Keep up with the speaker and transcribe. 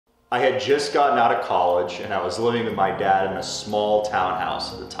I had just gotten out of college and I was living with my dad in a small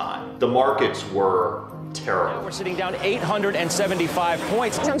townhouse at the time. The markets were terrible. Now we're sitting down 875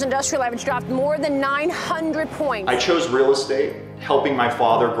 points. Jones Industrial average dropped more than 900 points. I chose real estate, helping my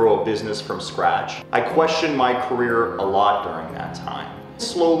father grow a business from scratch. I questioned my career a lot during that time.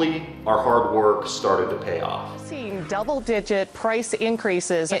 Slowly, our hard work started to pay off. Seeing double-digit price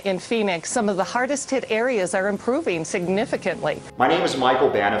increases in Phoenix, some of the hardest hit areas are improving significantly. My name is Michael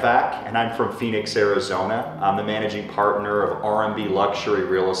Banovac, and I'm from Phoenix, Arizona. I'm the managing partner of R&B Luxury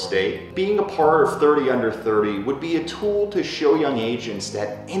Real Estate. Being a part of 30 Under 30 would be a tool to show young agents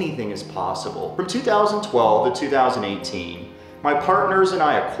that anything is possible. From 2012 to 2018, my partners and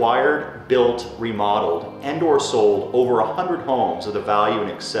I acquired, built, remodeled, and/or sold over 100 homes with a value in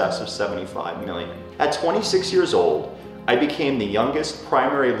excess of $75 million. At 26 years old, I became the youngest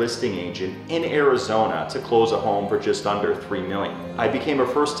primary listing agent in Arizona to close a home for just under $3 million. I became a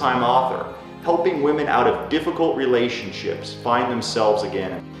first-time author, helping women out of difficult relationships find themselves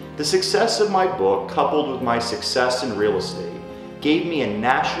again. The success of my book, coupled with my success in real estate, gave me a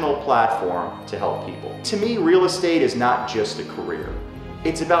national platform to help people. To me, real estate is not just a career.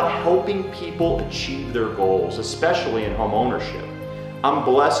 It's about helping people achieve their goals, especially in home ownership. I'm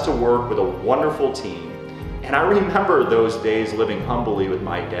blessed to work with a wonderful team, and I remember those days living humbly with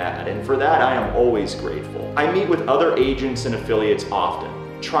my dad, and for that I am always grateful. I meet with other agents and affiliates often,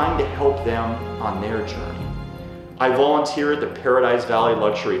 trying to help them on their journey. I volunteer at the Paradise Valley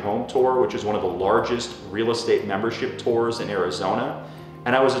Luxury Home Tour, which is one of the largest real estate membership tours in Arizona,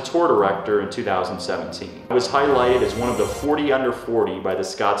 and I was a tour director in 2017. I was highlighted as one of the 40 under 40 by the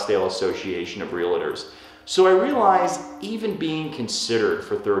Scottsdale Association of Realtors. So I realized even being considered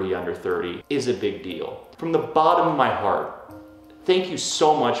for 30 under 30 is a big deal. From the bottom of my heart, thank you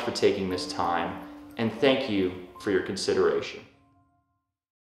so much for taking this time, and thank you for your consideration.